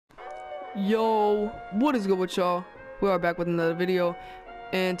Yo, what is good with y'all? We are back with another video,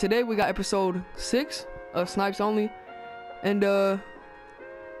 and today we got episode 6 of Snipes Only. And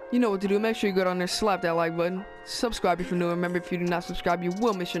you know what to do. Make sure you go down there, slap that like button, subscribe if you're new. Remember, if you do not subscribe, you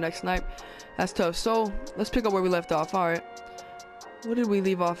will miss your next snipe. That's tough. So let's pick up where we left off. All right, what did we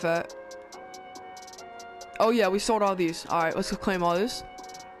leave off at? Oh yeah, we sold all these. All right, let's claim all this.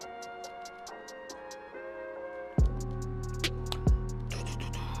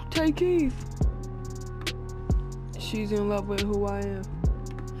 Take Keith. She's in love with who I am.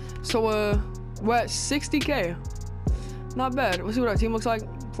 So we're at 60K. Not bad. Let's see what our team looks like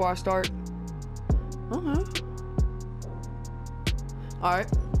before I start. Okay. Alright.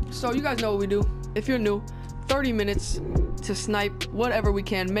 So you guys know what we do. If you're new, 30 minutes to snipe whatever we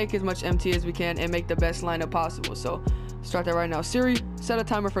can, make as much MT as we can, and make the best lineup possible. So start that right now. Siri, set a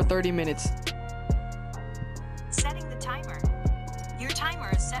timer for 30 minutes. Setting the timer. Your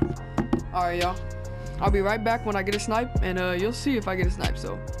timer is set. Alright, y'all. I'll be right back when I get a snipe, and you'll see if I get a snipe.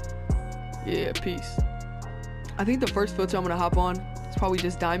 So yeah, peace. I think the first filter I'm gonna hop on is probably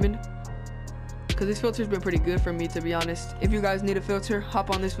just diamond, because this filter's been pretty good for me, to be honest. If you guys need a filter, hop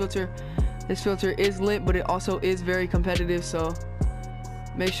on this filter. This filter is lit, but it also is very competitive, so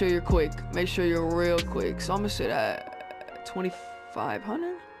make sure you're quick. Make sure you're real quick. So I'm gonna sit at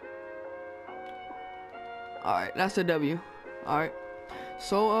 2,500. All right, that's a W. All right,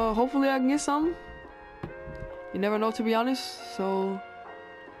 so hopefully I can get something. You never know, to be honest. So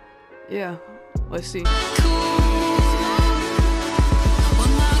yeah, let's see.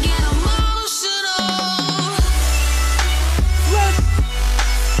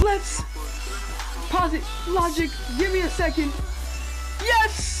 Let's pause it. Logic, give me a second.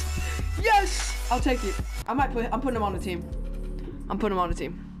 Yes, yes, I'll take it. I'm putting him on the team. I'm putting him on the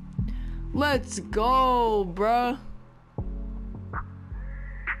team. Let's go, bruh.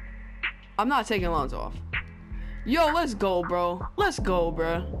 I'm not taking Lonzo off. Yo, let's go, bro. Let's go,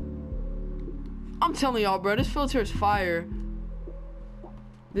 bro. I'm telling y'all, bro, this filter is fire.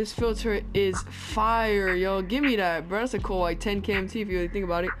 This filter is fire, yo. Give me that, bro. That's a cool, like, 10K MT if you really think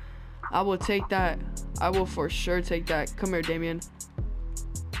about it. I will take that. I will for sure take that. Come here, Damien.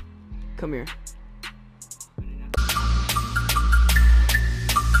 Come here.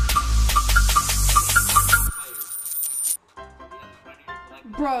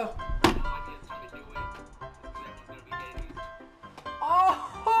 Bro.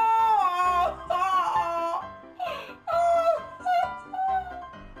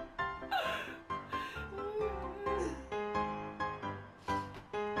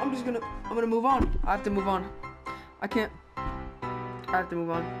 I'm gonna move on. I have to move on. I can't. I have to move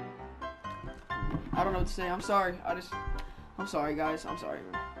on. I don't know what to say. I'm sorry. I'm sorry, guys. I'm sorry,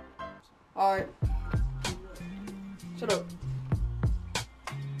 man. All right. Shut up.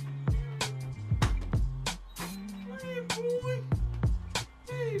 Hey, boy.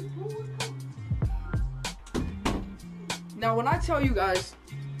 Hey, boy. Now, when I tell you guys,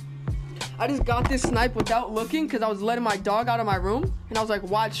 I just got this snipe without looking, because I was letting my dog out of my room, and I was like,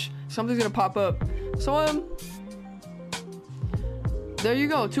 watch, something's gonna pop up. So there you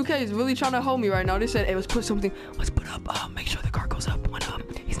go. 2K is really trying to hold me right now. They said, hey, let's put up, make sure the car goes up when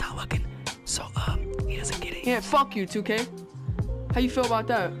he's not looking, so he doesn't get it. Yeah, fuck you, 2K. How you feel about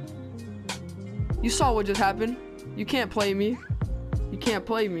that? You saw what just happened. You can't play me. You can't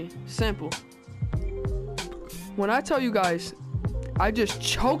play me. Simple. When I tell you guys, I just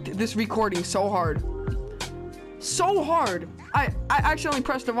choked this recording so hard. So hard. I accidentally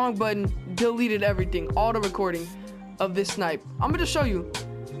pressed the wrong button, deleted everything, all the recording of this snipe. I'm gonna just show you.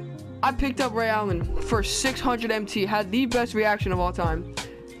 I picked up Ray Allen for 600 MT, had the best reaction of all time.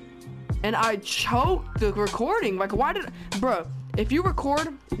 And I choked the recording. Like, why did bruh, if you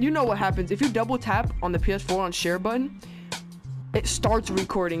record, you know what happens. If you double tap on the PS4 on share button, it starts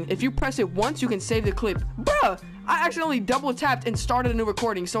recording. If you press it once, you can save the clip. Bruh, I accidentally double tapped and started a new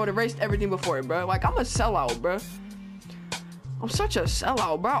recording, so it erased everything before it, bro. Like, I'm a sellout, bro. I'm such a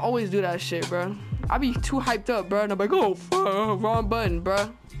sellout, bro. I always do that shit, bro. I be too hyped up, bro, and I'm like, oh, wrong button,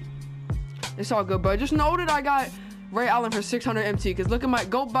 bro. It's all good, bro. Just know that I got Ray Allen for 600 MT, because look at my,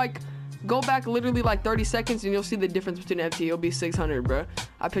 go back literally like 30 seconds, and you'll see the difference between MT. It'll be 600, bro.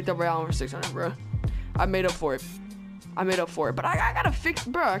 I picked up Ray Allen for 600, bro. I made up for it. I made up for it, but I gotta fix,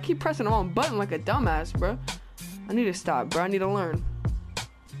 bro. I keep pressing the wrong button like a dumbass, bro. I need to stop, bro. I need to learn.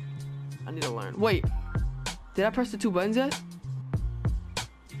 I need to learn. Wait, did I press the 2 buttons yet?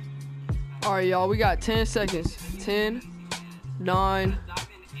 All right, y'all. We got 10 seconds. 10, 9,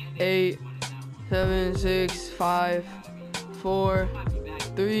 8, 7, 6, 5, 4,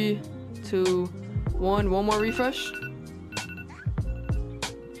 3, 2, 1. One more refresh.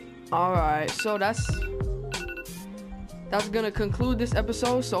 All right, so that's gonna conclude this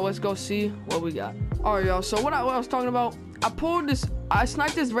episode. So let's go see what we got. All right, y'all. So what I was talking about, I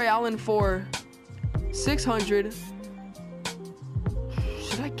sniped this Ray Allen for 600.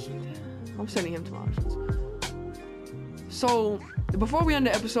 Should I keep that? I'm sending him to my options. So before we end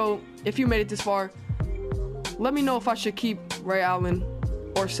the episode, if you made it this far, let me know if I should keep Ray Allen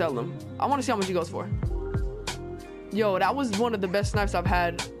or sell him. I want to see how much he goes for. Yo, that was one of the best snipes I've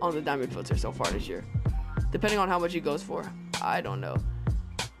had on the diamond filter so far this year. Depending on how much he goes for, I don't know.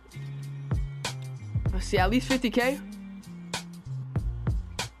 Let's see, at least 50K.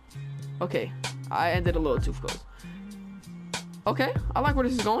 Okay, I ended a little too close. Okay, I like where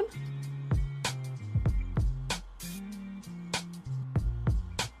this is going.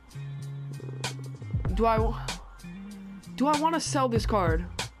 Do I want to sell this card?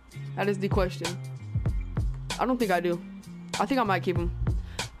 That is the question. I don't think I do. I think I might keep him.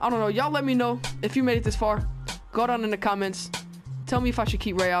 I don't know. Y'all let me know if you made it this far. Go down in the comments. Tell me if I should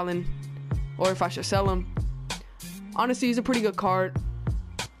keep Ray Allen or if I should sell him. Honestly, he's a pretty good card.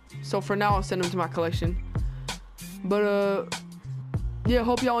 So for now, I'll send him to my collection. But yeah,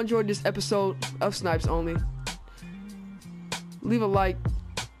 hope y'all enjoyed this episode of Snipes Only. Leave a like.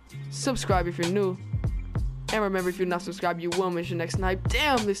 Subscribe if you're new. And remember, if you're not subscribed, you will miss your next snipe.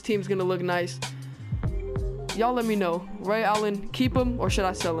 Damn, this team's gonna look nice. Y'all let me know. Ray Allen, keep him or should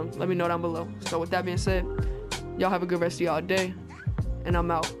I sell him? Let me know down below. So with that being said, y'all have a good rest of y'all day. And I'm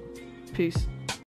out. Peace.